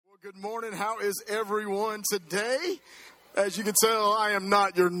Good morning. How is everyone today? As you can tell, I am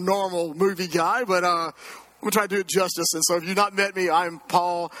not your normal movie guy, but I'm going to try to do it justice. And so if you've not met me, I'm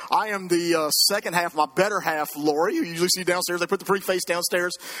Paul. I am the second half, my better half, Lori, who you usually see downstairs. They put the preface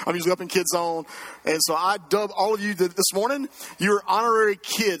downstairs. I'm usually up in Kids Zone. And so I dub all of you this morning, you're honorary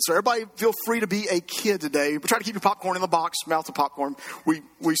kids. So everybody feel free to be a kid today. But try to keep your popcorn in the box, mouth the popcorn. We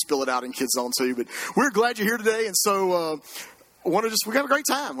spill it out in Kids Zone too. But we're glad you're here today. And so we got a great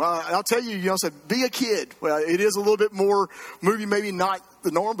time. I'll tell you, be a kid. Well, it is a little bit more movie, maybe not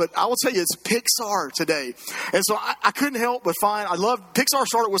the norm, but I will tell you, it's Pixar today. And so I couldn't help but Pixar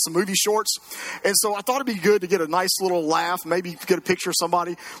started with some movie shorts. And so I thought it'd be good to get a nice little laugh, maybe get a picture of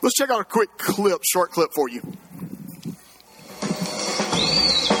somebody. Let's check out a quick short clip for you.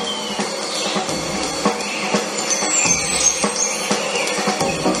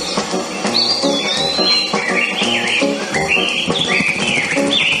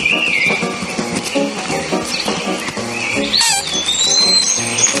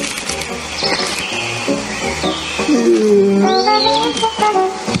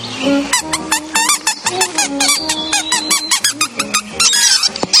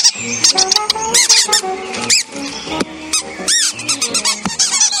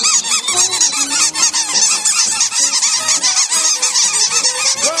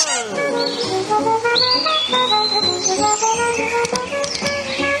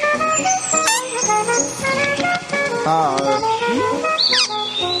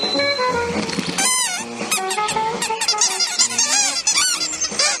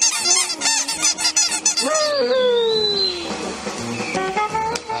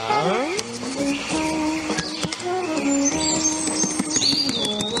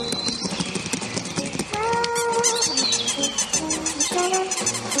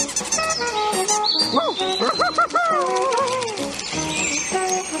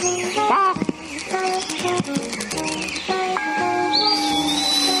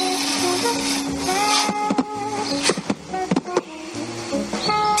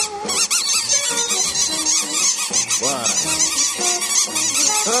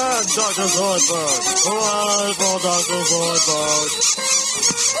 Dr. Zoidberg. Hooray for Dr. Zoidberg.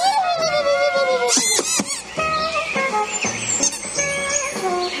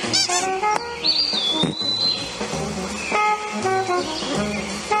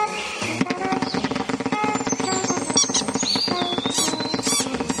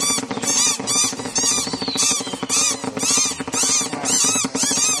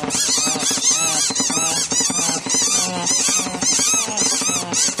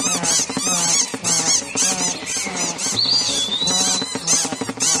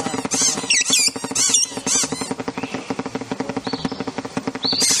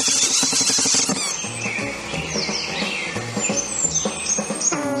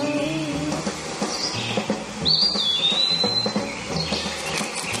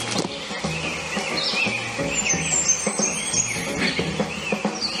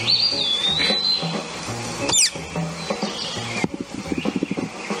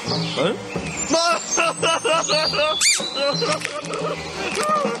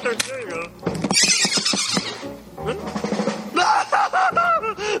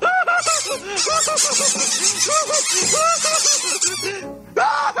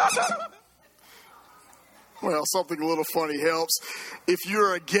 Well, something a little funny helps. If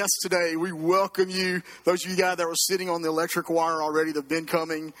you're a guest today, we welcome you. Those of you guys that were sitting on the electric wire already that have been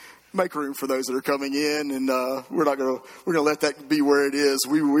coming, make room for those that are coming in, and we're gonna let that be where it is.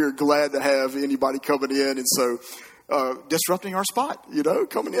 We're glad to have anybody coming in, and so disrupting our spot,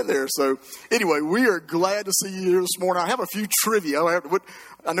 coming in there. So anyway, we are glad to see you here this morning. I have a few trivia.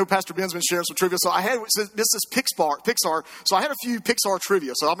 I know Pastor Ben's been sharing some trivia. So this is Pixar. So I had a few Pixar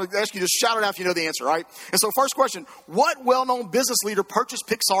trivia. So I'm going to ask you to shout it out if you know the answer, right? And so first question, what well-known business leader purchased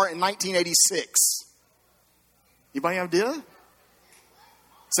Pixar in 1986? Anybody have an idea?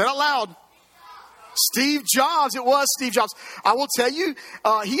 Say it out loud. Steve Jobs. It was Steve Jobs. I will tell you,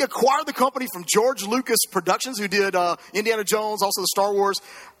 he acquired the company from George Lucas Productions, who did Indiana Jones, also the Star Wars.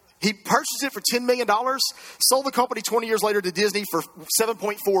 He purchased it for $10 million, sold the company 20 years later to Disney for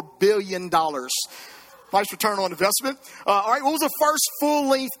 $7.4 billion. Nice return on investment. All right, what was the first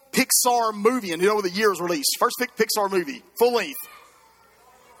full-length Pixar movie? And the year it was released. First Pixar movie, full-length.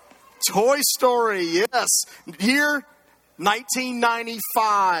 Toy Story, yes. Year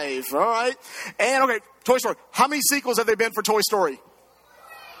 1995. All right. And, okay, Toy Story. How many sequels have there been for Toy Story?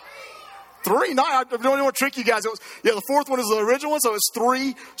 3. No, I don't want to trick you guys. The fourth one is the original one, so it's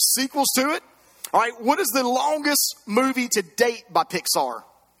 3 sequels to it. All right, what is the longest movie to date by Pixar?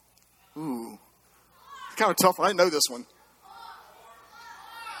 Ooh, kind of tough one. I didn't know this one.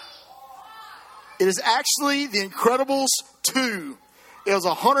 It is actually The Incredibles 2. It was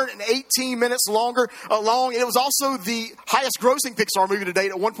 118 minutes long. It was also the highest grossing Pixar movie to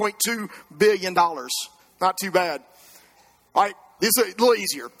date at $1.2 billion. Not too bad. All right, this is a little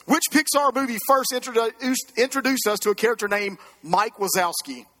easier. Which Pixar movie first introduced us to a character named Mike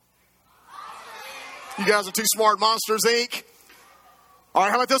Wazowski? You guys are too smart. Monsters, Inc. All right,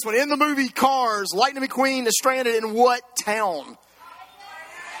 how about this one? In the movie Cars, Lightning McQueen is stranded in what town?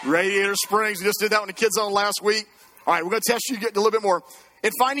 Radiator Springs. We just did that one in Kids Zone last week. All right, we're going to test you getting a little bit more.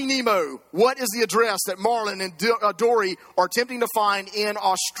 In Finding Nemo, what is the address that Marlin and Dory are attempting to find in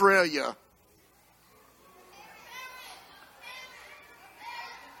Australia?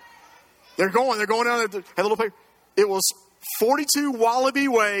 They're going down there. Had a little paper. It was 42 Wallaby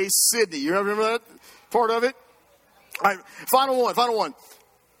Way, Sydney. You remember that part of it? All right, final one.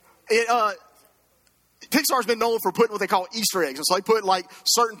 Pixar's been known for putting what they call Easter eggs. And so they put like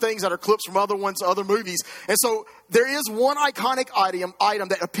certain things that are clips from other movies. And so there is one iconic item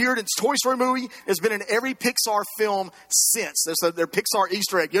that appeared in Toy Story movie. It's been in every Pixar film since. There's their Pixar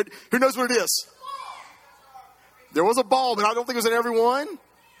Easter egg. Who knows what it is? There was a ball, but I don't think it was in every one.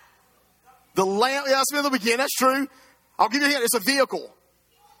 The lamp, yeah, it's been in the beginning. That's true. I'll give you a hint. It's a vehicle.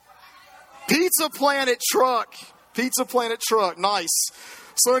 Pizza Planet truck. Nice.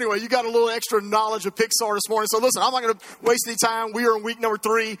 So anyway, you got a little extra knowledge of Pixar this morning. So listen, I'm not going to waste any time. We are in week number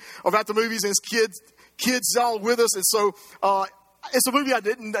 3 of At the Movies, and kids all with us. And so it's a movie I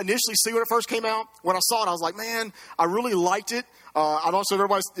didn't initially see when it first came out. When I saw it, I was like, man, I really liked it. I'd also,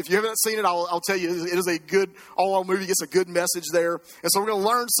 if you haven't seen it, I'll tell you, it is a good all-out movie. It gets a good message there. And so we're going to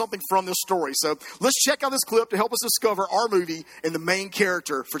learn something from this story. So let's check out this clip to help us discover our movie and the main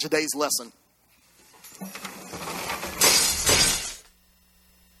character for today's lesson.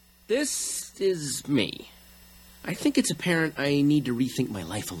 This is me. I think it's apparent I need to rethink my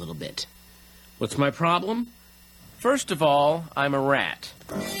life a little bit. What's my problem? First of all, I'm a rat.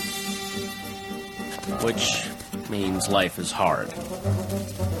 Which means life is hard.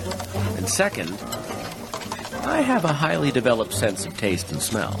 And second, I have a highly developed sense of taste and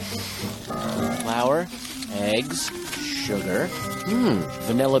smell. Flour, eggs, sugar,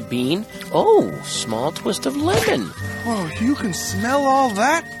 vanilla bean. Oh, small twist of lemon. Oh, you can smell all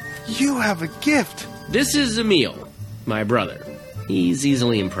that? You have a gift. This is Emil, my brother. He's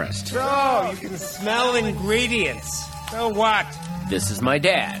easily impressed. So, you can smell ingredients. So what? This is my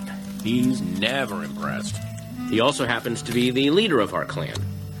dad. He's never impressed. He also happens to be the leader of our clan.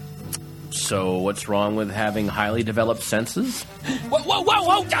 So, what's wrong with having highly developed senses? Whoa,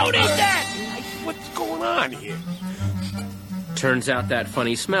 don't eat that! What's going on here? Turns out that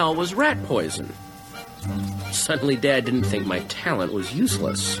funny smell was rat poison. Suddenly, Dad didn't think my talent was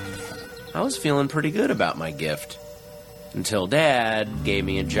useless. I was feeling pretty good about my gift. Until Dad gave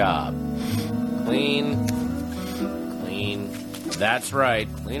me a job. Clean. That's right,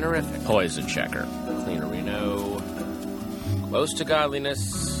 cleanerific. Poison checker. Cleanerino. Close to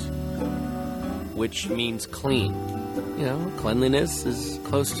godliness, which means clean. You know, cleanliness is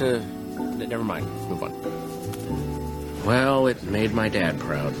close to... Never mind, move on. Well, it made my dad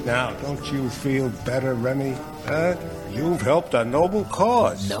proud. Now, don't you feel better, Remy? You've helped a noble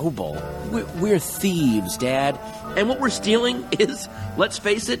cause. Noble? We're thieves, Dad. And what we're stealing is, let's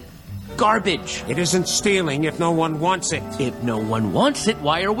face it, garbage. It isn't stealing if no one wants it. If no one wants it,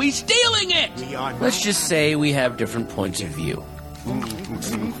 why are we stealing it? We are not. Let's just say we have different points of view.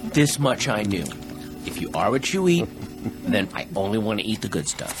 This much I knew. If you are what you eat, then I only want to eat the good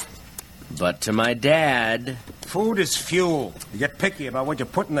stuff. But to my dad... Food is fuel. You get picky about what you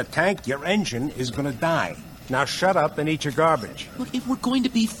put in the tank, your engine is going to die. Now shut up and eat your garbage. Look, if we're going to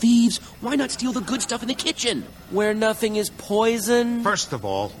be thieves, why not steal the good stuff in the kitchen? Where nothing is poison? First of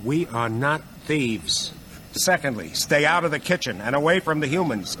all, we are not thieves. Secondly, stay out of the kitchen and away from the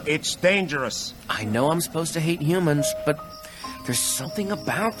humans. It's dangerous. I know I'm supposed to hate humans, but there's something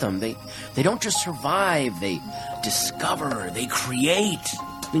about them. They don't just survive, they discover, they create.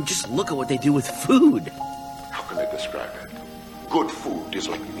 I mean, just look at what they do with food. How can I describe it? Good food is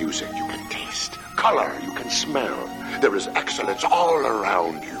like music you can taste. Color you can smell. There is excellence all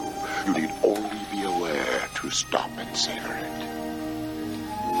around you. You need only be aware to stop and savor it.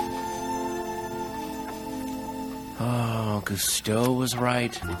 Oh, Gusteau was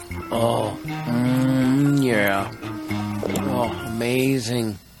right. Oh, yeah. Oh,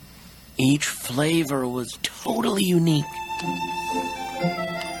 amazing. Each flavor was totally unique.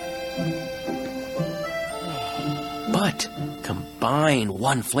 But combine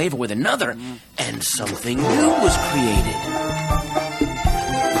one flavor with another, and something new was created.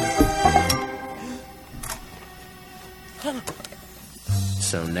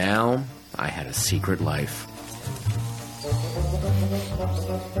 So now, I had a secret life.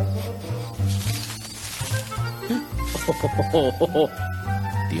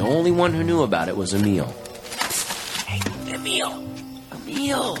 The only one who knew about it was Emil. Hey, Emil!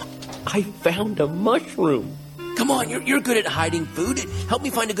 Emil! I found a mushroom. Come on, you're good at hiding food. Help me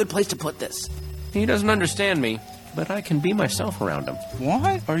find a good place to put this. He doesn't understand me, but I can be myself around him.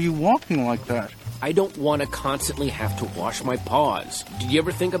 Why are you walking like that? I don't want to constantly have to wash my paws. Did you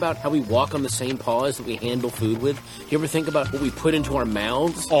ever think about how we walk on the same paws that we handle food with? Do you ever think about what we put into our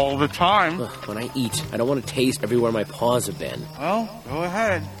mouths? All the time. When I eat, I don't want to taste everywhere my paws have been. Well, go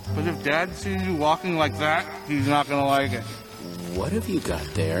ahead. But if Dad sees you walking like that, he's not going to like it. What have you got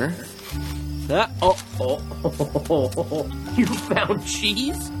there? You found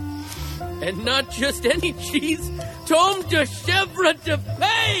cheese? And not just any cheese. Tome de chèvre de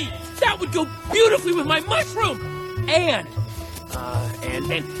pays! That would go beautifully with my mushroom! And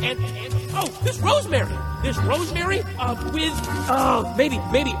this rosemary! This rosemary,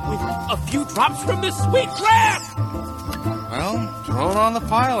 maybe with a few drops from this sweet crab! Well, throw it on the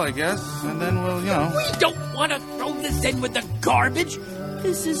pile, I guess, and then we'll, We don't want to throw this in with the garbage!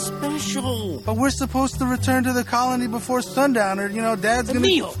 This is special! But we're supposed to return to the colony before sundown, or, Dad's gonna...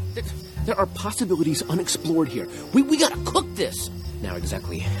 Emil! There are possibilities unexplored here. We gotta cook this! Now,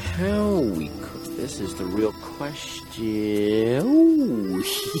 exactly how we cook this is the real question. Oh,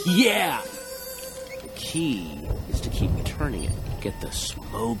 yeah! The key is to keep turning it. Get the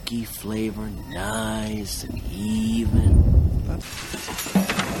smoky flavor nice and even.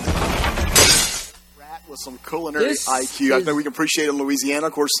 Rat with some culinary IQ. I know we can appreciate it in Louisiana.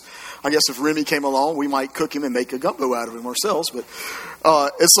 Of course, I guess if Remy came along, we might cook him and make a gumbo out of him ourselves. But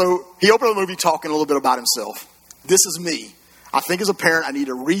and so he opened the movie talking a little bit about himself. This is me. I think as a parent, I need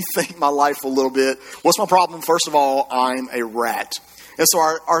to rethink my life a little bit. What's my problem? First of all, I'm a rat. And so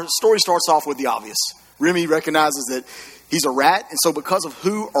our story starts off with the obvious. Remy recognizes that he's a rat, and so because of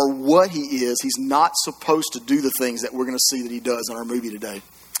who or what he is, he's not supposed to do the things that we're going to see that he does in our movie today.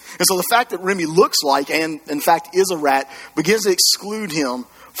 And so the fact that Remy looks like, and in fact is a rat, begins to exclude him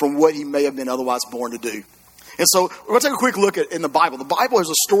from what he may have been otherwise born to do. And so we're going to take a quick look at in the Bible. The Bible is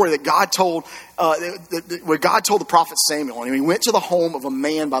a story that God told, where God told the prophet Samuel. And he went to the home of a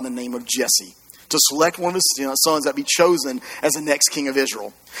man by the name of Jesse to select one of his sons that be chosen as the next king of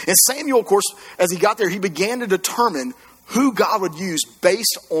Israel. And Samuel, of course, as he got there, he began to determine who God would use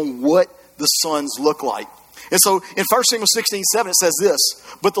based on what the sons look like. And so in 1 Samuel 16:7 it says this,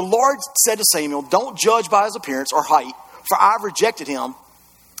 "But the Lord said to Samuel, don't judge by his appearance or height, for I've rejected him."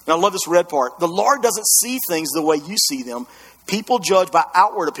 And I love this red part. The Lord doesn't see things the way you see them. People judge by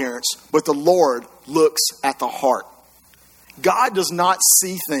outward appearance, but the Lord looks at the heart. God does not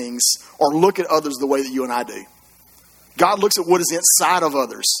see things or look at others the way that you and I do. God looks at what is inside of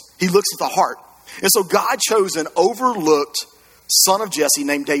others. He looks at the heart. And so God chose an overlooked son of Jesse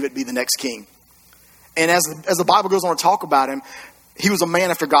named David to be the next king. And as the Bible goes on to talk about him, he was a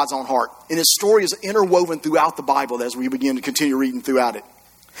man after God's own heart. And his story is interwoven throughout the Bible as we begin to continue reading throughout it.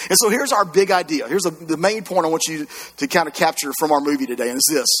 And so here's our big idea. Here's the main point I want you to kind of capture from our movie today. And it's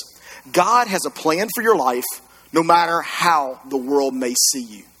this. God has a plan for your life no matter how the world may see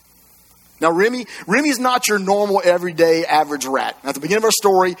you. Now, Remy is not your normal, everyday, average rat. At the beginning of our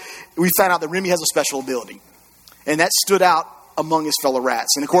story, we found out that Remy has a special ability. And that stood out among his fellow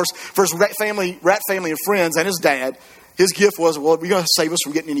rats. And of course, for his rat family and friends and his dad, his gift was, well, you're going to save us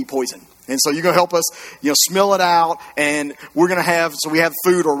from getting any poison. And so you're going to help us, smell it out. And we're going to have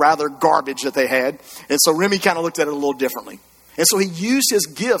food, or rather garbage that they had. And so Remy kind of looked at it a little differently. And so he used his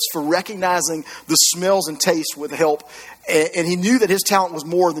gifts for recognizing the smells and tastes with help. And he knew that his talent was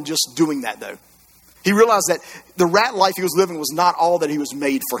more than just doing that, though. He realized that the rat life he was living was not all that he was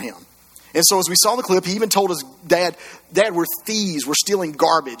made for him. And so as we saw in the clip, he even told his dad, we're thieves, we're stealing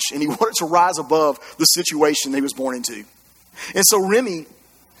garbage. And he wanted to rise above the situation that he was born into. And so Remy,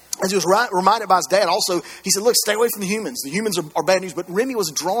 as he was reminded by his dad, also, he said, look, stay away from the humans. The humans are bad news. But Remy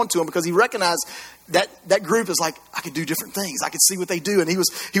was drawn to him because he recognized that group is like, I could do different things. I could see what they do. And he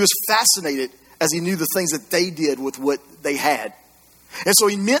was fascinated as he knew the things that they did with what they had. And so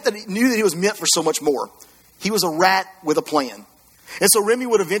he knew that he was meant for so much more. He was a rat with a plan. And so Remy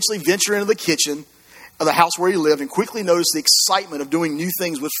would eventually venture into the kitchen of the house where he lived and quickly noticed the excitement of doing new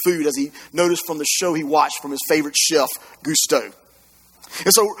things with food, as he noticed from the show he watched from his favorite chef, Gusteau.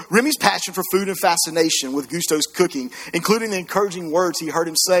 And so Remy's passion for food and fascination with Gusteau's cooking, including the encouraging words he heard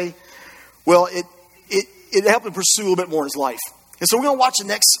him say, well, it helped him pursue a little bit more in his life. And so we're going to watch the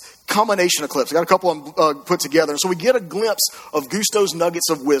next combination of clips. I got a couple of them put together. And so we get a glimpse of Gusteau's nuggets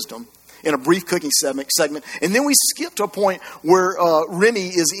of wisdom in a brief cooking segment. And then we skip to a point where Remy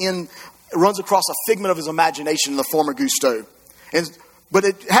is in runs across a figment of his imagination in the form of Gusteau. But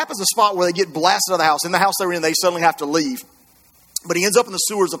it happens a spot where they get blasted out of the house. In the house they were in, they suddenly have to leave. But he ends up in the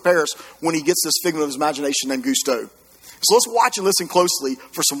sewers of Paris when he gets this figment of his imagination named Gusteau. So let's watch and listen closely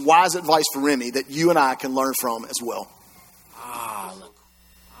for some wise advice for Remy that you and I can learn from as well.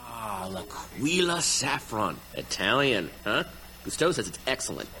 L'Aquila saffron. Italian, huh? Gusteau says it's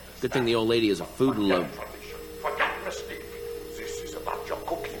excellent. Good thing the old lady is a food lover. Forget Mystique. This is about your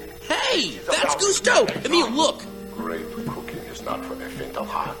cooking. Hey, that's Gusteau. I mean, look. Great cooking is not for the faint of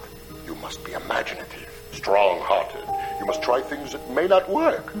heart. You must be imaginative, strong-hearted. You must try things that may not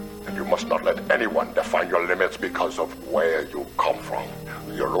work. And you must not let anyone define your limits because of where you come from.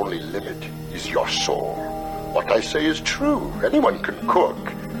 Your only limit is your soul. What I say is true. Anyone can cook,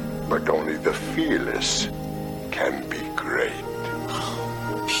 but only the fearless can be great.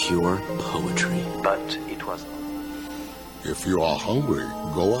 Pure poetry. But it was... If you are hungry,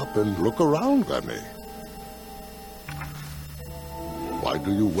 go up and look around, Remy. Why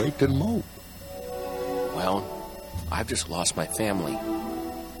do you wait and mope? Well, I've just lost my family.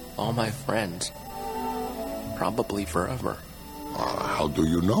 All my friends. Probably forever. How do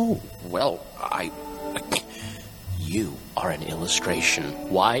you know? Well, You are an illustration.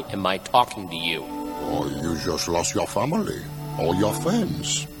 Why am I talking to you? Oh, you just lost your family. All your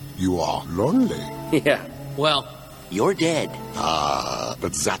friends. You are lonely. Yeah, well, you're dead.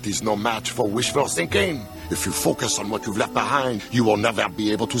 But that is no match for wishful thinking. If you focus on what you've left behind, you will never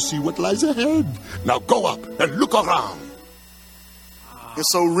be able to see what lies ahead. Now go up and look around. And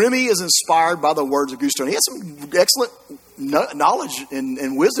so Remy is inspired by the words of Gusteau. He has some excellent knowledge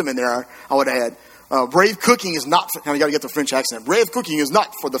and wisdom in there, I would add. Brave cooking is not, you got to get the French accent. Brave cooking is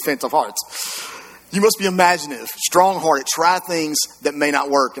not for the faint of heart. You must be imaginative, strong-hearted, try things that may not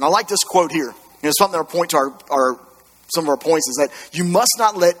work. And I like this quote here. It's something that will point to some of our points is that you must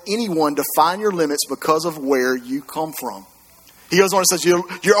not let anyone define your limits because of where you come from. He goes on and says, your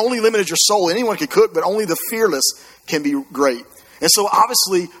only limit is your soul. Anyone can cook, but only the fearless can be great. And so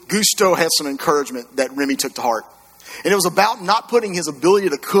obviously Gusteau had some encouragement that Remy took to heart. And it was about not putting his ability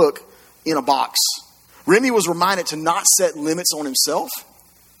to cook in a box. Remy was reminded to not set limits on himself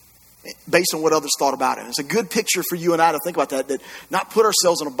based on what others thought about him. It's a good picture for you and I to think about that not put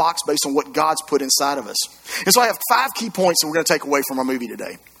ourselves in a box based on what God's put inside of us. And so I have 5 key points that we're going to take away from our movie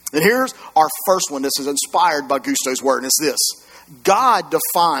today. And here's our first one. This is inspired by Gusteau's word, and it's this. God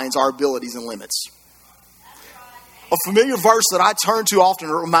defines our abilities and limits. A familiar verse that I turn to often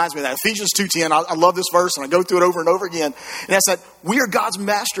reminds me of that. Ephesians 2:10. I love this verse, and I go through it over and over again. And that's that we are God's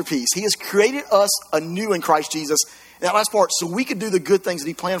masterpiece. He has created us anew in Christ Jesus. And that last part, so we could do the good things that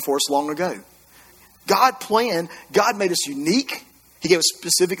He planned for us long ago. God made us unique. He gave us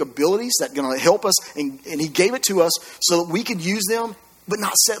specific abilities that are going to help us, and He gave it to us so that we could use them, but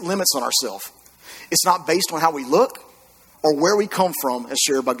not set limits on ourselves. It's not based on how we look or where we come from, as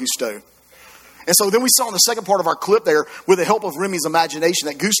shared by Gusteau. And so then we saw in the second part of our clip there, with the help of Remy's imagination,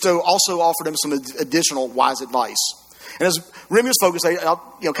 that Gusteau also offered him some additional wise advice. And as Remy was focused,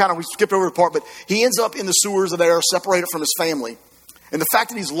 we skipped over the part, but he ends up in the sewers there, separated from his family. And the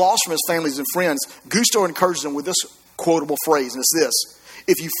fact that he's lost from his family and friends, Gusteau encouraged him with this quotable phrase, and it's this: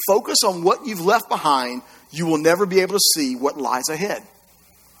 if you focus on what you've left behind, you will never be able to see what lies ahead.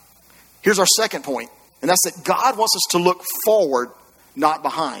 Here's our second point, and that's that God wants us to look forward, not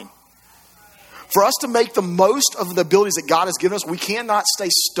behind. For us to make the most of the abilities that God has given us, we cannot stay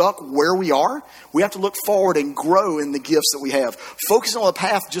stuck where we are. We have to look forward and grow in the gifts that we have. Focusing on the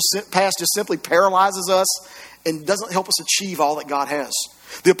past just simply paralyzes us and doesn't help us achieve all that God has.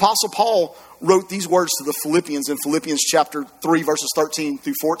 The Apostle Paul wrote these words to the Philippians in Philippians chapter 3, verses 13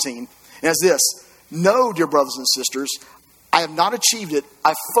 through 14. And it's this: "No, dear brothers and sisters, I have not achieved it.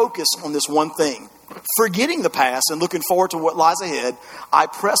 I focus on this one thing. Forgetting the past and looking forward to what lies ahead, I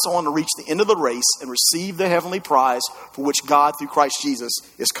press on to reach the end of the race and receive the heavenly prize for which God, through Christ Jesus,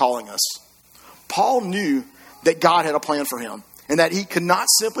 is calling us." Paul knew that God had a plan for him and that he could not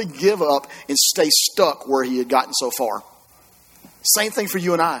simply give up and stay stuck where he had gotten so far. Same thing for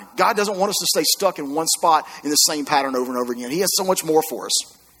you and I. God doesn't want us to stay stuck in one spot in the same pattern over and over again. He has so much more for us.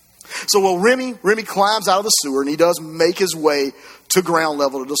 So Remy climbs out of the sewer, and he does make his way to ground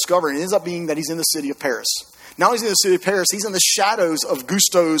level to discover. And it ends up being that he's in the city of Paris. Now he's in the city of Paris, he's in the shadows of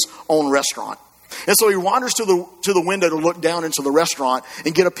Gusteau's own restaurant. And so he wanders to the window to look down into the restaurant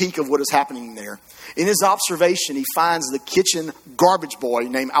and get a peek of what is happening there. In his observation, he finds the kitchen garbage boy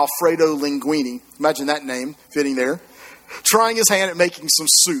named Alfredo Linguini. Imagine that name fitting there. Trying his hand at making some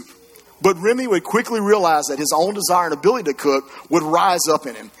soup. But Remy would quickly realize that his own desire and ability to cook would rise up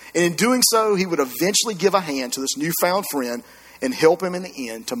in him. And in doing so, he would eventually give a hand to this newfound friend and help him in the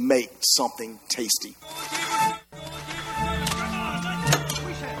end to make something tasty.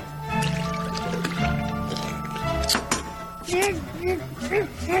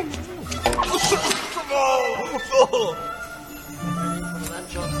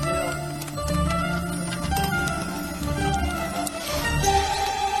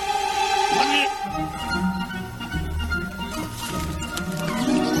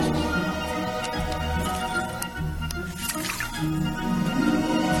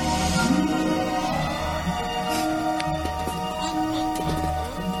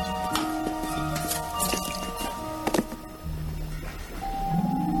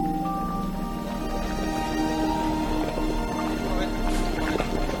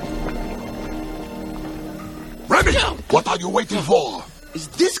 Remy, what are you waiting for? Is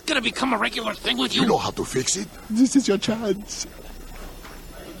this gonna become a regular thing with you? You know how to fix it. This is your chance.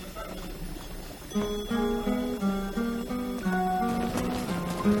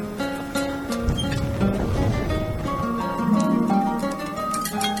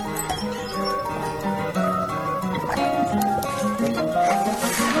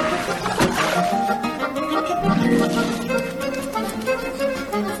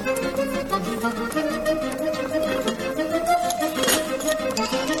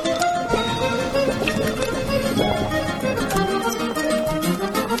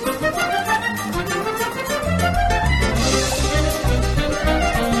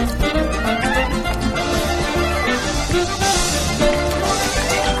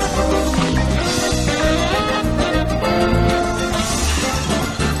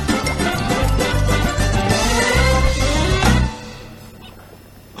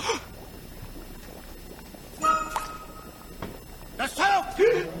 The soup!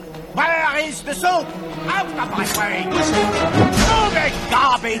 Where is the soup? Out of my way! You big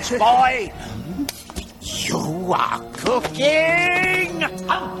garbage boy! You are cooking!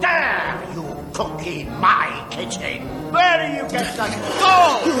 How dare you cook in my kitchen? Where do you get the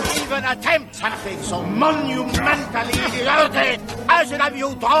gall to even attempt something so monumentally idiotic? I should have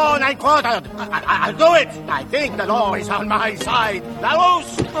you drawn and quartered. I'll do it. I think the law is on my side.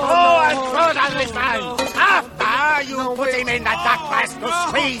 Larousse, go and quarter this man. After you put him in the duck press to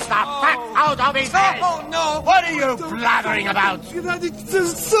squeeze the fat out of his head. Oh, no. What are you blathering about? It's the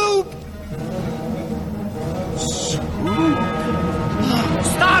soup.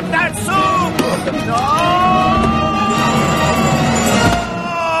 Stop that soup! No!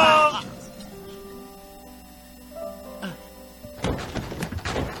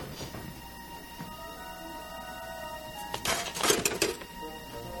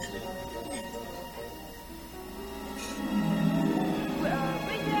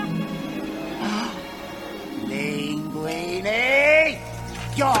 Linguini,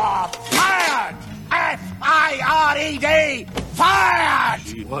 you're fired! F-I-R-E-D! Fired!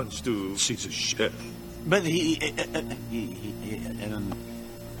 He wants to see the chef. But he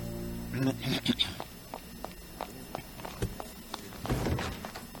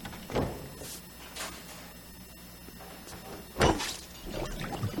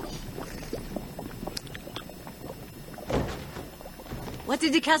What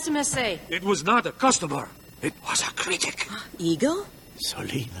did the customer say? It was not a customer. It was a critic. Eagle?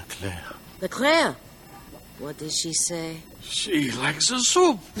 Soline Leclerc. Leclerc? What did she say? She likes the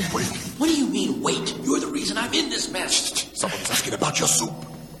soup. Wait. What do you mean, wait? You're the reason I'm in this mess. Someone's asking about your soup.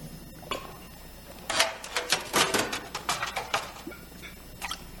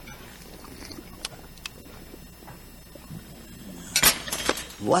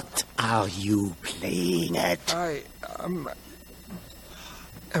 What are you playing at?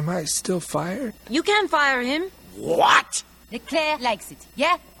 Am I still fired? You can fire him. What? Leclerc likes it,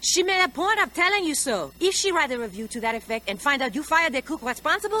 yeah? She made a point of telling you so. If she write a review to that effect and find out you fired the cook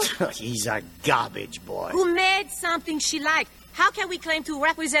responsible, He's a garbage boy. who made something she liked, how can we claim to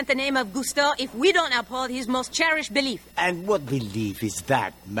represent the name of Gusteau if we don't uphold his most cherished belief? And what belief is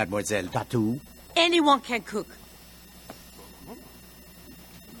that, Mademoiselle Tattoo? Anyone can cook.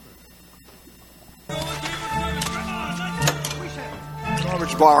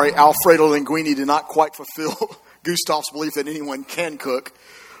 Garbage Barry, Alfredo Linguini did not quite fulfill Gustav's belief that anyone can cook,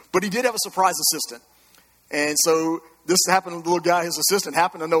 but he did have a surprise assistant. And so this happened, the little guy, his assistant,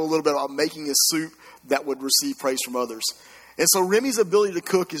 happened to know a little bit about making a soup that would receive praise from others. And so Remy's ability to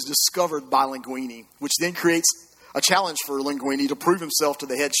cook is discovered by Linguini, which then creates a challenge for Linguini to prove himself to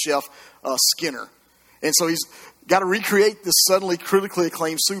the head chef, Skinner. And so he's got to recreate this suddenly critically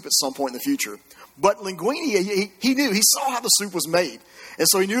acclaimed soup at some point in the future. But Linguini, he knew, he saw how the soup was made. And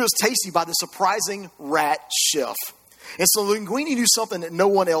so he knew it was tasty by the surprising rat chef. And so Linguini knew something that no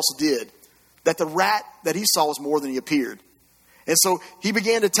one else did, that the rat that he saw was more than he appeared. And so he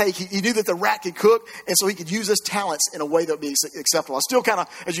began to he knew that the rat could cook, and so he could use his talents in a way that would be acceptable. I still kind of,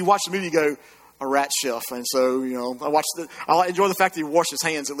 as you watch the movie, you go, a rat chef. And so, I enjoy the fact that he washed his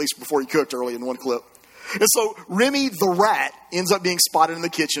hands at least before he cooked early in one clip. And so Remy the rat ends up being spotted in the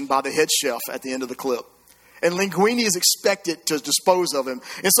kitchen by the head chef at the end of the clip. And Linguini is expected to dispose of him.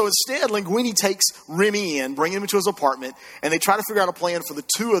 And so instead, Linguini takes Remy in, bringing him into his apartment, and they try to figure out a plan for the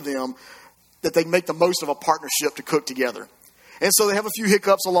two of them that they make the most of a partnership to cook together. And so they have a few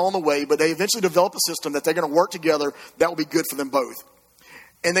hiccups along the way, but they eventually develop a system that they're going to work together that will be good for them both.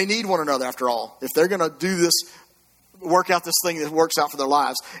 And they need one another, after all, if they're going to do this, work out this thing that works out for their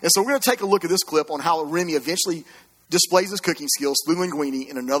lives. And so we're going to take a look at this clip on how Remy eventually displays his cooking skills through Linguini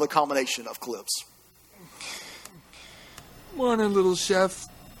in another combination of clips. Morning, little chef.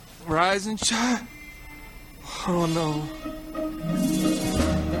 Rise and shine. Oh, no.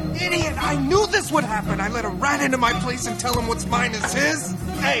 Idiot! I knew this would happen! I let a rat into my place and tell him what's mine is his.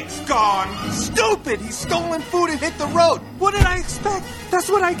 Eggs gone. Stupid! He's stolen food and hit the road. What did I expect? That's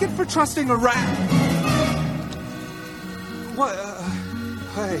what I get for trusting a rat. What?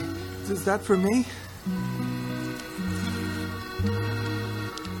 Hey, is that for me?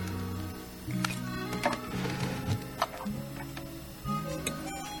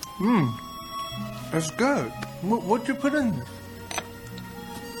 That's good. What'd you put in?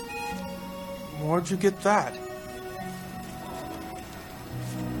 Where'd you get that?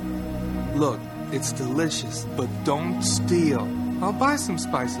 Look, it's delicious, but don't steal. I'll buy some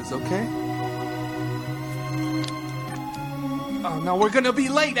spices, okay? Oh, no, we're gonna be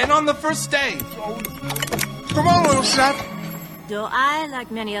late, and on the first day. Come on, little chef. Though I,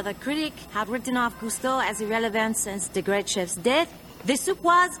 like many other critics, had written off Gusteau as irrelevant since the great chef's death, this soup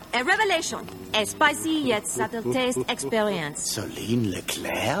was a revelation, a spicy yet subtle taste experience. Celine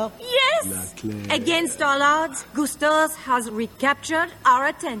Leclerc? Yes! Against all odds, Gusteau's has recaptured our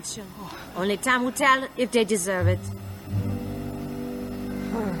attention. Only time will tell if they deserve it.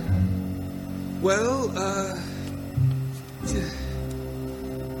 Well,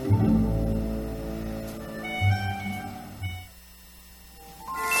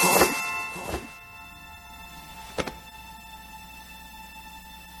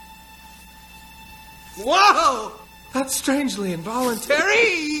 Whoa! That's strangely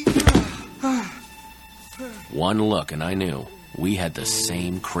involuntary! One look and I knew we had the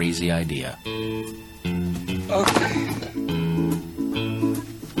same crazy idea. Okay.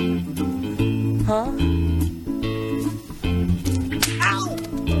 Huh? Ow!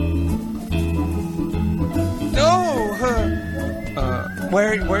 No!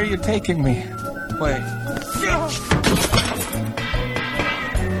 Where are you taking me? Wait. No!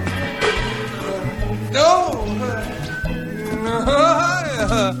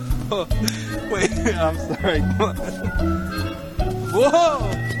 Wait, I'm sorry. Whoa!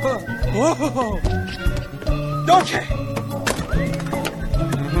 Whoa! Okay!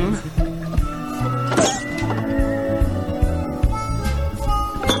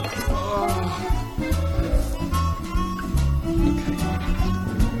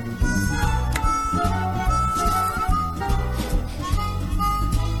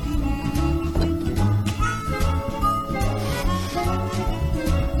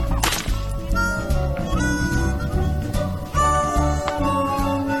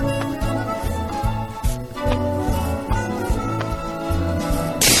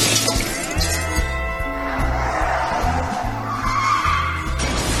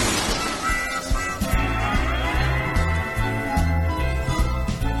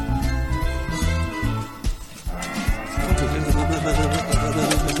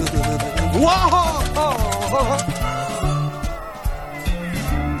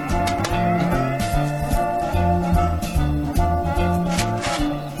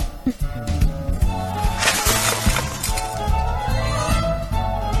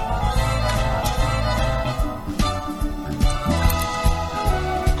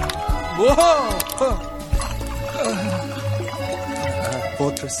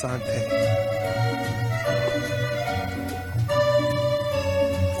 Votre santé.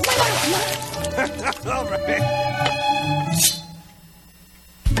 All right.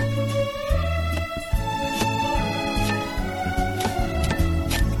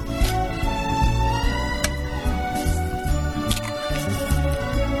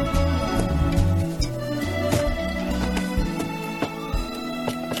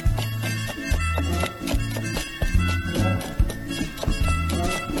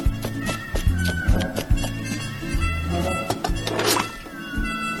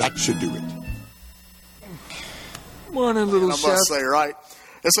 That should do it. Morning, little I chef. must say, right?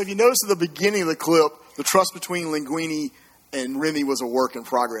 And so if you notice at the beginning of the clip, the trust between Linguini and Remy was a work in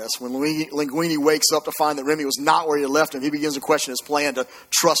progress. When Linguini wakes up to find that Remy was not where he had left him, he begins to question his plan to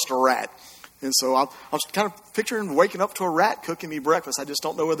trust a rat. And so I was kind of picturing waking up to a rat cooking me breakfast. I just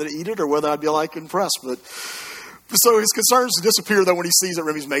don't know whether to eat it or whether I'd be like impressed. But so his concerns disappear, though, when he sees that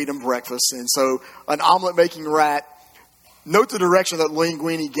Remy's made him breakfast. And so an omelet-making rat. Note the direction that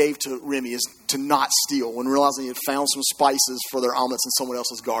Linguini gave to Remy is to not steal when realizing he had found some spices for their omelets in someone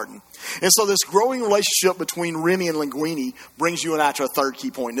else's garden. And so this growing relationship between Remy and Linguini brings you and I to a third key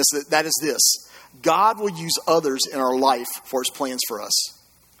point. That is this. God will use others in our life for his plans for us.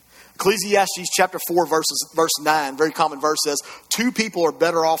 Ecclesiastes chapter 4, verse 9, very common verse says, 2 people are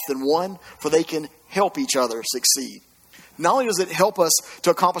better off than one, for they can help each other succeed. Not only does it help us to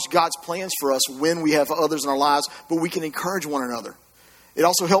accomplish God's plans for us when we have others in our lives, but we can encourage one another. It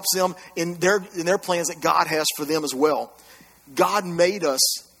also helps them in their plans that God has for them as well. God made us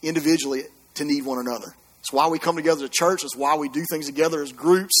individually to need one another. It's why we come together to church. It's why we do things together as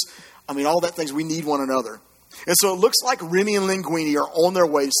groups. All that things, we need one another. And so it looks like Remy and Linguini are on their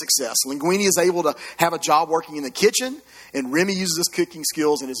way to success. Linguini is able to have a job working in the kitchen, and Remy uses his cooking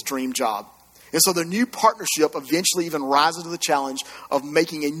skills in his dream job. And so their new partnership eventually even rises to the challenge of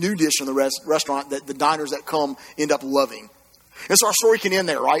making a new dish in the restaurant that the diners that come end up loving. And so our story can end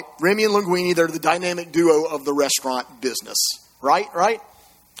there, right? Remy and Linguini, they're the dynamic duo of the restaurant business. Right?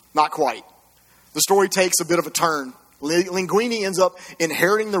 Not quite. The story takes a bit of a turn. Linguini ends up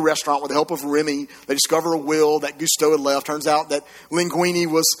inheriting the restaurant with the help of Remy. They discover a will that Gusteau had left. Turns out that Linguini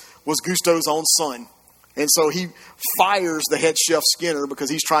was Gusteau's own son. And so he fires the head chef Skinner because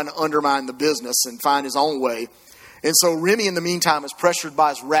he's trying to undermine the business and find his own way. And so Remy, in the meantime, is pressured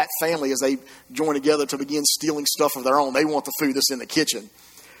by his rat family as they join together to begin stealing stuff of their own. They want the food that's in the kitchen.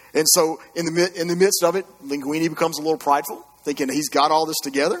 And so in the midst of it, Linguini becomes a little prideful, thinking he's got all this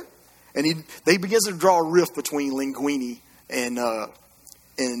together. And they begins to draw a rift between Linguini and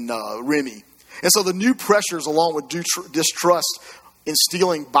Remy. And so the new pressures, along with distrust in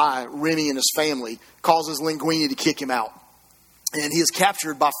stealing by Remy and his family, causes Linguini to kick him out. And he is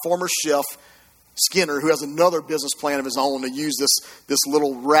captured by former chef Skinner, who has another business plan of his own to use this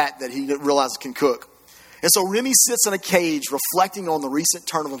little rat that he realizes can cook. And so Remy sits in a cage reflecting on the recent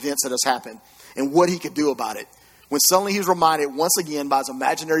turn of events that has happened and what he could do about it, when suddenly he's reminded once again by his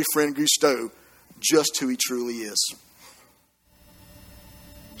imaginary friend Gusteau just who he truly is.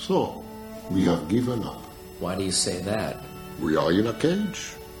 So, we have given up. Why do you say that? We are in a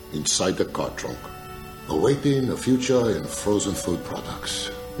cage, inside the car trunk, awaiting a future in frozen food products.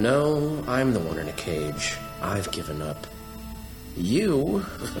 No, I'm the one in a cage. I've given up. You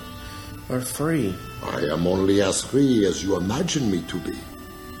are free. I am only as free as you imagine me to be.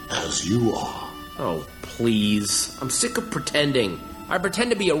 As you are. Oh, please. I'm sick of pretending. I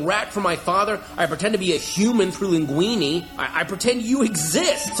pretend to be a rat for my father. I pretend to be a human through Linguini. I pretend you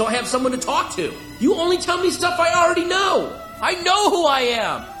exist so I have someone to talk to. You only tell me stuff I already know. I know who I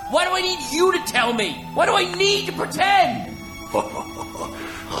am. Why do I need you to tell me? Why do I need to pretend?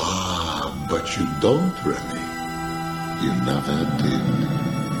 But you don't, Remy. You never did.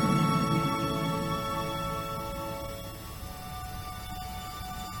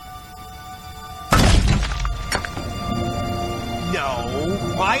 No,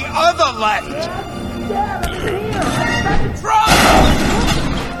 my other leg!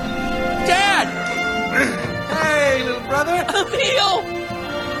 Dad! Hey, little brother! Emil!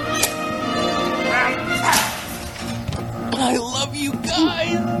 I love you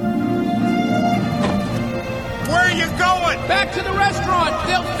guys! Where are you going? Back to the restaurant!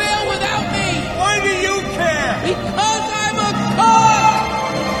 They'll fail without me! Why do you care? Because I'm a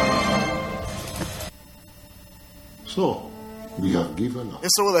cook! So, we have given up.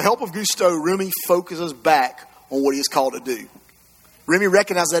 And so with the help of Gusteau, Remy focuses back on what he is called to do. Remy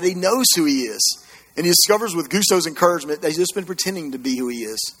recognizes that he knows who he is. And he discovers with Gusteau's encouragement that he's just been pretending to be who he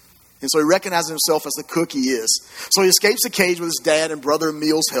is. And so he recognizes himself as the cook he is. So he escapes the cage with his dad and brother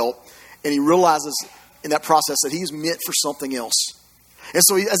Emil's help. And he realizes in that process that he's meant for something else. And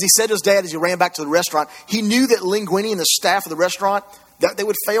so as he said to his dad as he ran back to the restaurant, he knew that Linguini and the staff of the restaurant, that they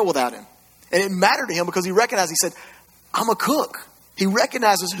would fail without him. And it mattered to him because he recognized, he said, I'm a cook. He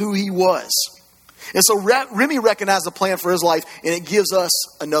recognizes who he was. And so Remy recognized the plan for his life, and it gives us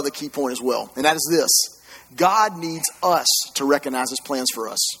another key point as well. And that is this. God needs us to recognize his plans for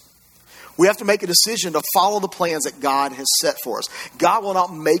us. We have to make a decision to follow the plans that God has set for us. God will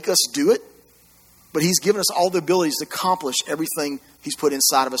not make us do it, but he's given us all the abilities to accomplish everything he's put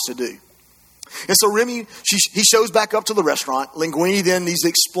inside of us to do. And so Remy, he shows back up to the restaurant. Linguini then needs to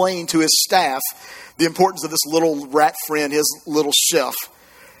explain to his staff the importance of this little rat friend, his little chef.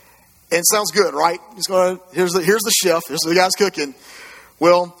 And sounds good, right? Here's the chef. Here's the guy's cooking.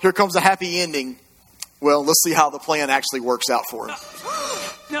 Well, here comes the happy ending. Well, let's see how the plan actually works out for him.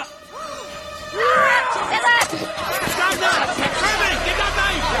 No.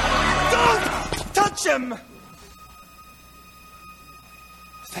 Don't touch him!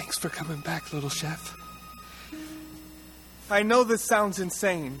 Thanks for coming back, little chef. I know this sounds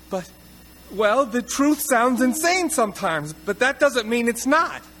insane, but, well, the truth sounds insane sometimes, but that doesn't mean it's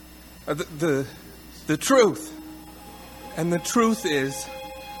not. The truth. And the truth is,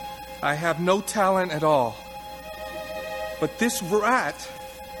 I have no talent at all. But this rat,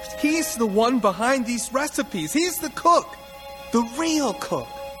 he's the one behind these recipes. He's the cook. The real cook.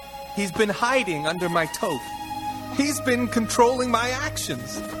 He's been hiding under my toque. He's been controlling my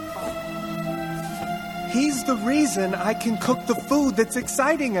actions. He's the reason I can cook the food that's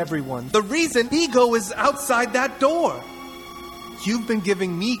exciting everyone. The reason ego is outside that door. You've been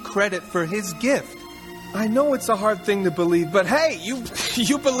giving me credit for his gift. I know it's a hard thing to believe, but hey,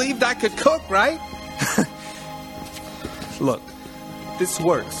 you believed I could cook, right? Look, this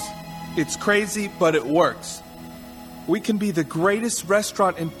works. It's crazy, but it works. We can be the greatest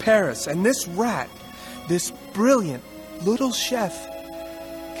restaurant in Paris, and this rat, this brilliant little chef,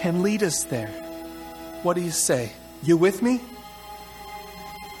 can lead us there. What do you say? You with me?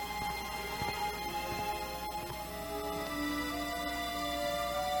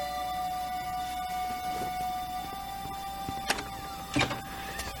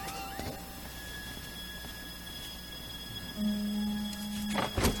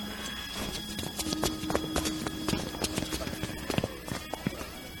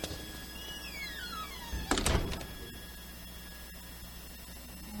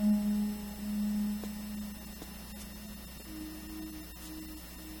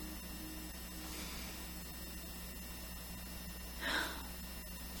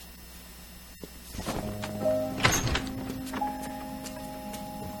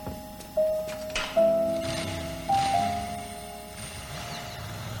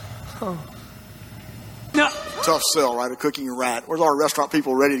 No. Tough sell, right? A cooking rat. Where's our restaurant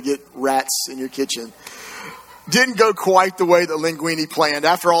people ready to get rats in your kitchen? Didn't go quite the way that Linguini planned.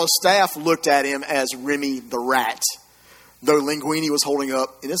 After all, his staff looked at him as Remy the rat, though Linguini was holding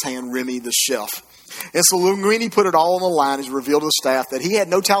up in his hand Remy the chef. And so Linguini put it all on the line as he revealed to the staff that he had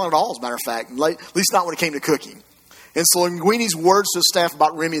no talent at all, as a matter of fact, at least not when it came to cooking. And so Linguini's words to the staff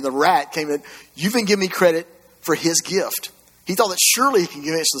about Remy the rat came in, "You've been giving me credit for his gift." He thought that surely he can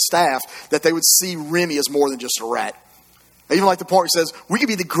convince the staff that they would see Remy as more than just a rat. Even like the part he says, we could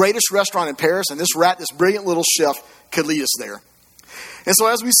be the greatest restaurant in Paris, and this rat, this brilliant little chef, could lead us there. And so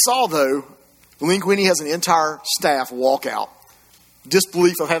as we saw, though, Linguini has an entire staff walk out.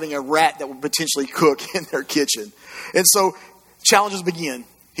 Disbelief of having a rat that would potentially cook in their kitchen. And so challenges begin.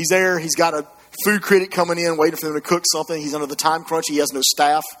 He's there. He's got a food critic coming in, waiting for them to cook something. He's under the time crunch. He has no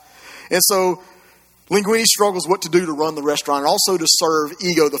staff. And so Linguini struggles what to do to run the restaurant and also to serve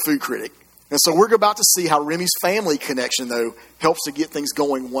Ego, the food critic. And so we're about to see how Remy's family connection, though, helps to get things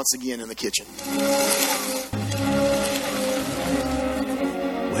going once again in the kitchen.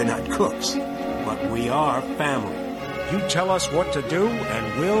 We're not cooks, but we are family. You tell us what to do,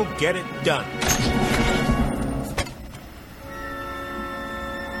 and we'll get it done.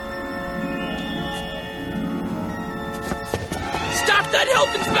 Stop that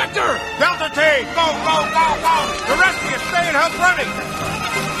health inspector! Delta T, go, go, go, go! The rest of you stay in house running!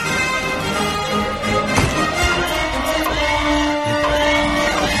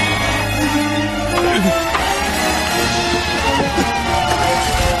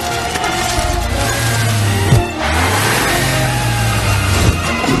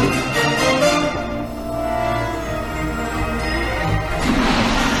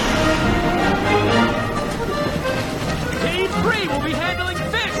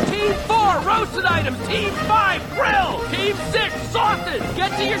 Roasted items, Team 5, grill! Team 6, sausage!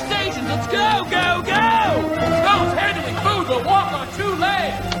 Get to your stations, let's go, go, go! Those handling food will walk on 2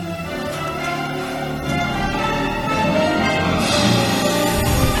 legs!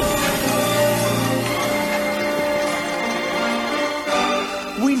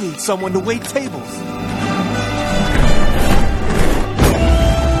 We need someone to wait tables.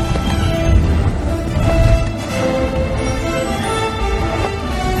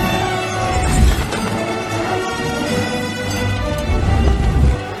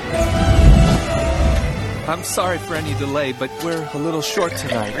 I'm sorry for any delay, but we're a little short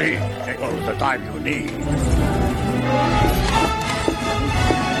tonight. Hey, take all the time you need. Make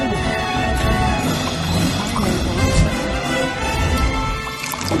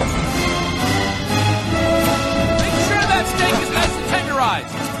sure that steak is nice and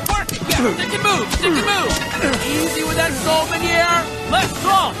tenderized. Mark, Stick and move, stick and move. Easy with that salt, Meunier. Less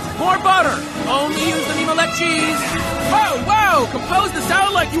salt, more butter. Only use the Mimolette cheese. Whoa, compose the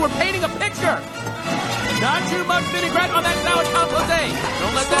salad like you were painting a picture. Not too much vinaigrette on that salad compote.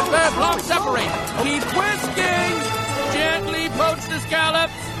 Don't let that bad block separate. Keep whisking. Gently poach the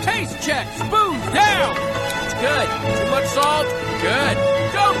scallops. Taste check. Spoon down. It's good. Too much salt. Good.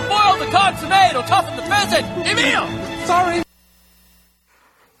 Don't boil the consomme. It'll toughen the pheasant. Emile! Sorry.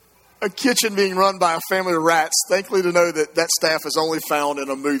 A kitchen being run by a family of rats. Thankfully to know that staff is only found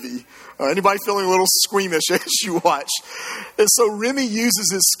in a movie. Anybody feeling a little squeamish as you watch? And so Remy uses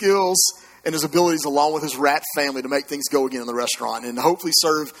his skills and his abilities along with his rat family to make things go again in the restaurant and hopefully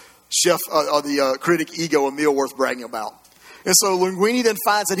serve the critic Ego a meal worth bragging about. And so Linguini then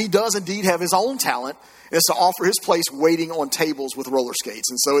finds that he does indeed have his own talent, and it's to offer his place waiting on tables with roller skates.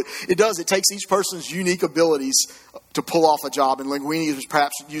 And so it takes each person's unique abilities to pull off a job, and Linguini is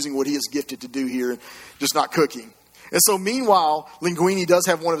perhaps using what he is gifted to do here, just not cooking. And so meanwhile, Linguini does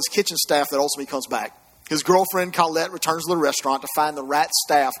have one of his kitchen staff that ultimately comes back. His girlfriend, Colette, returns to the restaurant to find the rat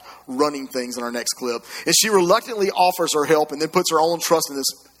staff running things in our next clip. And she reluctantly offers her help and then puts her own trust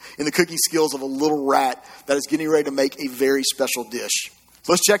in the cooking skills of a little rat that is getting ready to make a very special dish.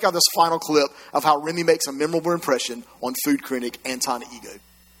 So let's check out this final clip of how Remy makes a memorable impression on food critic Anton Ego.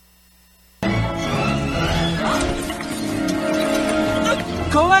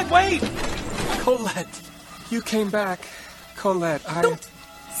 Colette, wait! Colette, you came back. Colette, Don't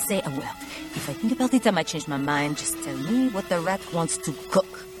say a word. If I think about it, I might change my mind. Just tell me what the rat wants to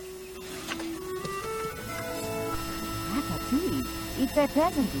cook. Ratatouille. It's a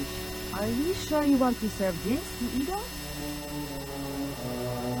peasant dish. Are you sure you want to serve this to Ego?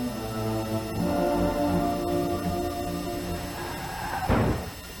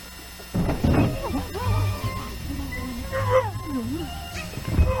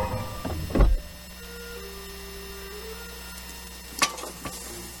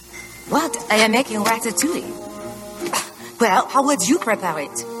 What? I am making ratatouille. Well, how would you prepare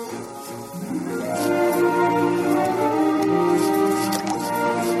it?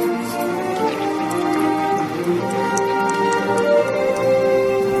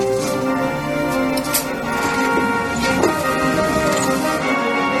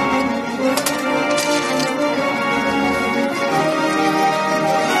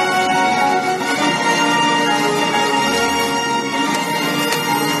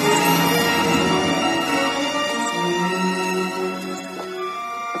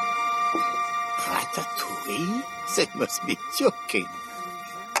 They must be joking.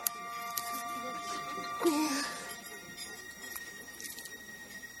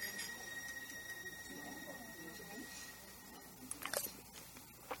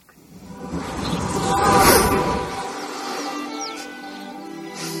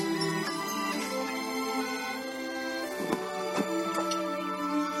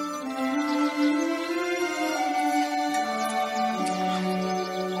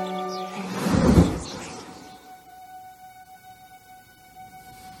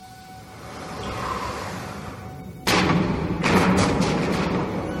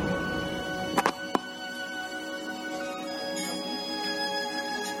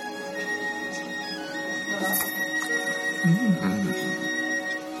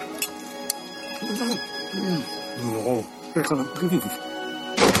 Who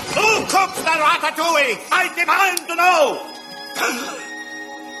cooks the ratatouille? I demand to know!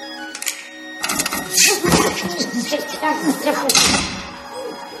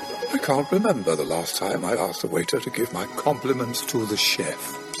 I can't remember the last time I asked a waiter to give my compliments to the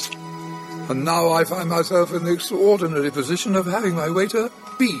chef. And now I find myself in the extraordinary position of having my waiter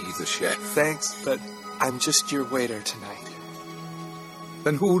be the chef. Thanks, but I'm just your waiter tonight.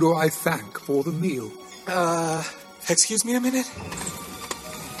 Then who do I thank for the meal? Excuse me a minute?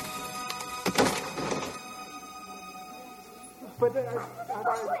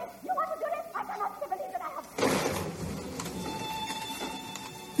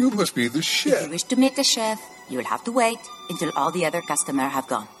 You must be the If chef. you wish to meet the chef, you will have to wait until all the other customers have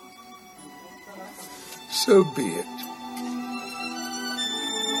gone. So be it.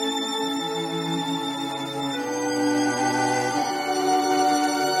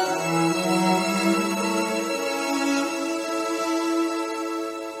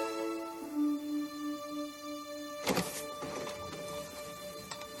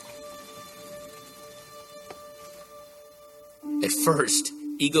 At first,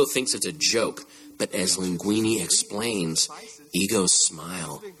 Ego thinks it's a joke, but as Linguini explains, Ego's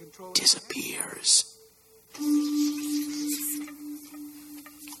smile disappears.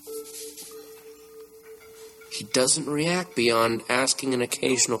 he doesn't react beyond asking an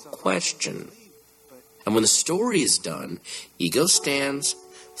occasional question. And when the story is done, Ego stands,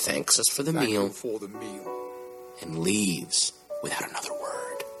 thanks us for the meal, and leaves without another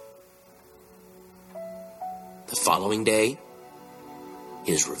word. The following day,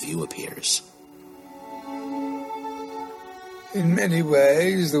 his review appears. In many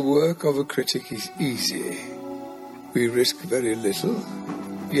ways, the work of a critic is easy. We risk very little,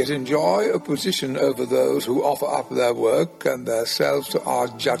 yet enjoy a position over those who offer up their work and themselves to our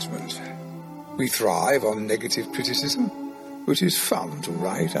judgment. We thrive on negative criticism, which is fun to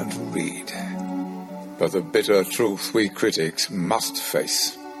write and to read. But the bitter truth we critics must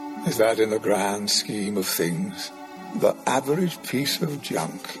face is that in the grand scheme of things, the average piece of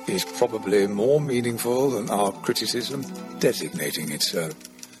junk is probably more meaningful than our criticism designating it so.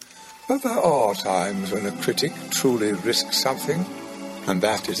 But there are times when a critic truly risks something, and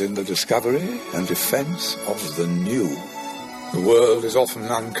that is in the discovery and defense of the new. The world is often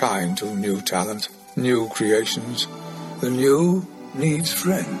unkind to new talent, new creations. The new needs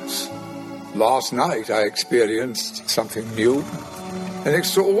friends. Last night I experienced something new. An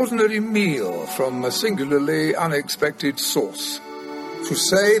extraordinary meal from a singularly unexpected source. To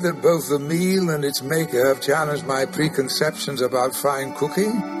say that both the meal and its maker have challenged my preconceptions about fine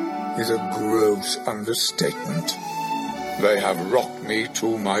cooking is a gross understatement. They have rocked me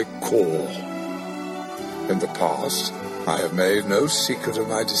to my core. In the past, I have made no secret of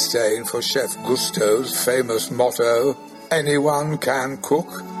my disdain for Chef Gusteau's famous motto, "Anyone can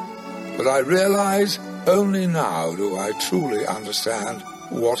cook," but I realize only now do I truly understand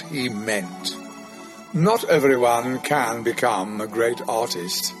what he meant. Not everyone can become a great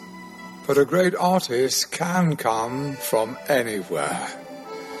artist, but a great artist can come from anywhere.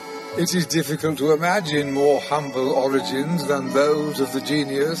 It is difficult to imagine more humble origins than those of the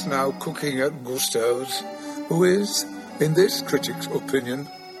genius now cooking at Gusteau's, who is, in this critic's opinion,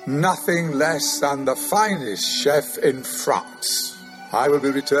 nothing less than the finest chef in France. I will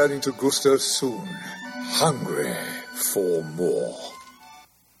be returning to Gusteau soon, hungry for more.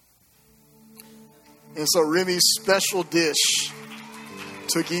 And so Remy's special dish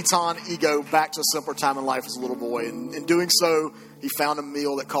took Eton Ego back to a simpler time in life as a little boy. And in doing so, he found a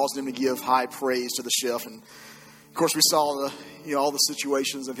meal that caused him to give high praise to the chef. And of course, we saw all the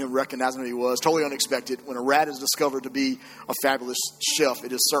situations of him recognizing who he was. Totally unexpected. When a rat is discovered to be a fabulous chef,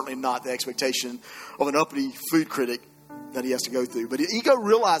 it is certainly not the expectation of an uppity food critic that he has to go through. But Ego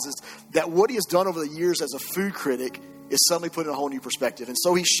realizes that what he has done over the years as a food critic is suddenly put in a whole new perspective. And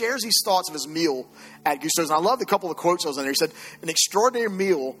so he shares these thoughts of his meal at Gusteau's. And I love the couple of quotes that was in there. He said, "An extraordinary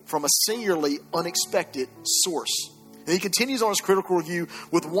meal from a singularly unexpected source." And he continues on his critical review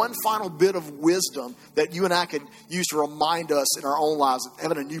with one final bit of wisdom that you and I could use to remind us in our own lives of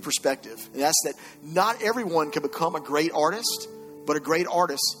having a new perspective. And that's that not everyone can become a great artist, but a great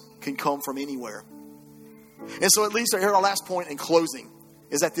artist can come from anywhere. And so it leads to our last point in closing,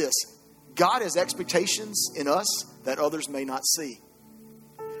 is that this: God has expectations in us that others may not see.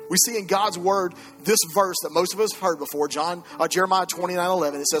 We see in God's word this verse that most of us have heard before, Jeremiah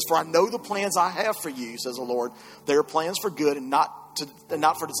 29:11. It says, "For I know the plans I have for you, says the Lord. They are plans for good and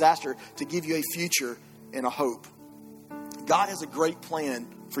not for disaster, to give you a future and a hope." God has a great plan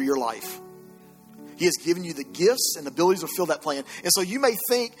for your life. He has given you the gifts and abilities to fulfill that plan. And so you may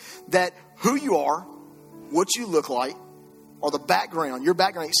think that who you are, what you look like, or your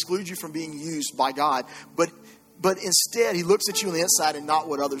background excludes you from being used by God. But instead, he looks at you on the inside and not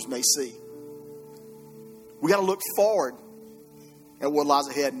what others may see. We got to look forward at what lies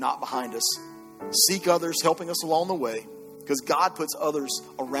ahead, not behind us. Seek others helping us along the way, because God puts others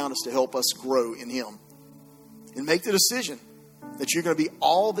around us to help us grow in him. And make the decision that you're going to be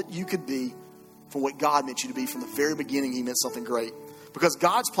all that you could be from what God meant you to be. From the very beginning, he meant something great. Because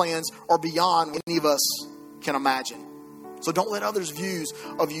God's plans are beyond what any of us can imagine. So don't let others' views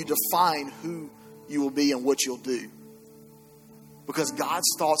of you define who you will be and what you'll do. Because God's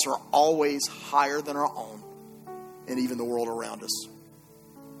thoughts are always higher than our own and even the world around us.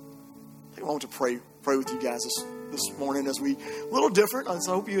 Take a moment to pray with you guys this morning as we a little different.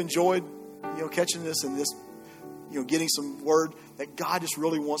 So I hope you enjoyed catching this and this getting some word that God just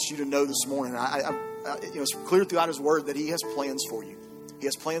really wants you to know this morning. It's clear throughout his word that he has plans for you. He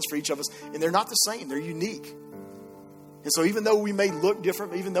has plans for each of us, and they're not the same. They're unique. And so even though we may look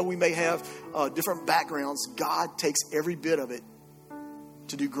different, even though we may have different backgrounds, God takes every bit of it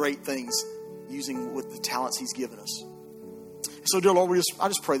to do great things using with the talents he's given us. So dear Lord, I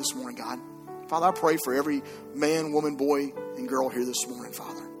just pray this morning, God. Father, I pray for every man, woman, boy, and girl here this morning,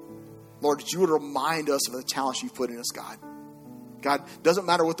 Father. Lord, that you would remind us of the talents you've put in us, God. God, doesn't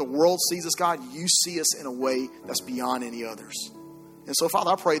matter what the world sees us, God, you see us in a way that's beyond any others. And so,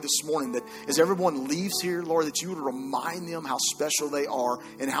 Father, I pray this morning that as everyone leaves here, Lord, that you would remind them how special they are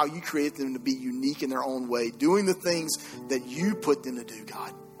and how you created them to be unique in their own way, doing the things that you put them to do,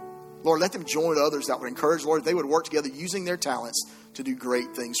 God. Lord, let them join others that would encourage, Lord, they would work together using their talents to do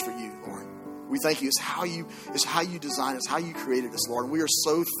great things for you, Lord. We thank you. It's how you designed us, how you created us, Lord. And we are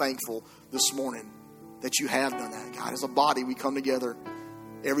so thankful this morning that you have done that, God. As a body, we come together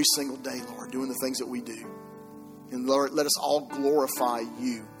every single day, Lord, doing the things that we do. And Lord, let us all glorify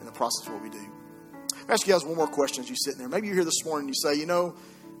you in the process of what we do. I'll ask you guys one more question as you're sitting there. Maybe you're here this morning and you say,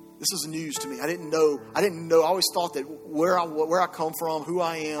 this is news to me. I didn't know. I always thought that where I come from, who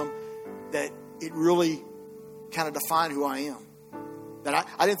I am, that it really kind of defined who I am. That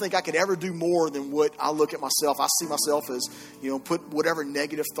I didn't think I could ever do more than what I look at myself. I see myself as, put whatever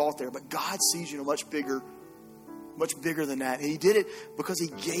negative thought there. But God sees you much bigger than that. And he did it because he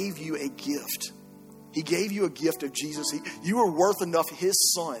gave you a gift. He gave you a gift of Jesus. You were worth enough,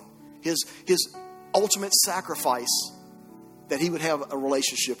 his son, his ultimate sacrifice, that he would have a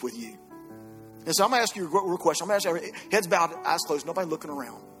relationship with you. And so I'm going to ask you a real question. I'm going to ask you, heads bowed, eyes closed, nobody looking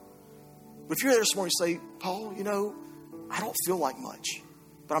around. But if you're there this morning, you say, Paul, I don't feel like much.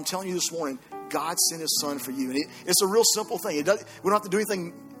 But I'm telling you this morning, God sent his son for you. And it's a real simple thing. We don't have to do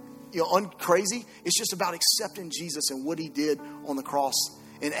anything uncrazy. It's just about accepting Jesus and what he did on the cross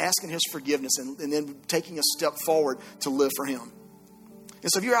and asking his forgiveness and then taking a step forward to live for him.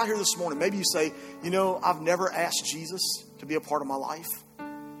 And so if you're out here this morning, maybe you say, I've never asked Jesus to be a part of my life.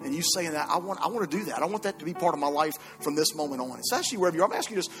 And you saying that, I want to do that. I want that to be part of my life from this moment on. It's actually wherever you are. I'm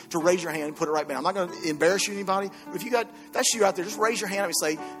asking you just to raise your hand and put it right back. I'm not going to embarrass you, anybody. But if that's you out there, just raise your hand and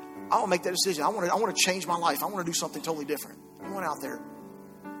say, I want to make that decision. I want to change my life. I want to do something totally different. Anyone out there?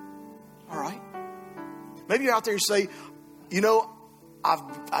 All right. Maybe you're out there and say,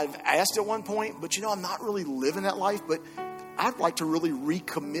 I've asked at one point, but I'm not really living that life, but I'd like to really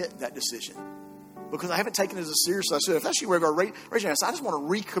recommit that decision because I haven't taken it as serious as I should. If that's you, raise your hand. I just want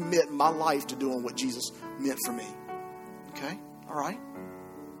to recommit my life to doing what Jesus meant for me. Okay? All right?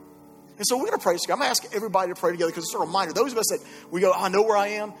 And so we're going to pray. I'm going to ask everybody to pray together because it's a reminder. Those of us that we go, I know where I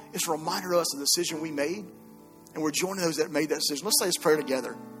am, it's a reminder to us of the decision we made, and we're joining those that made that decision. Let's say this prayer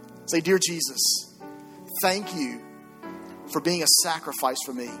together. Say, Dear Jesus, thank you for being a sacrifice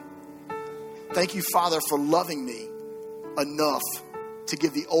for me. Thank you, Father, for loving me enough to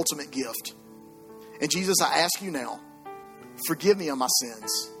give the ultimate gift. And Jesus, I ask you now, forgive me of my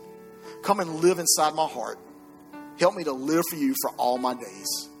sins. Come and live inside my heart. Help me to live for you for all my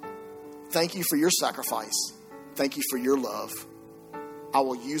days. Thank you for your sacrifice. Thank you for your love. I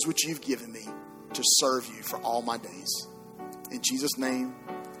will use what you've given me to serve you for all my days. In Jesus' name,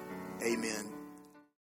 amen.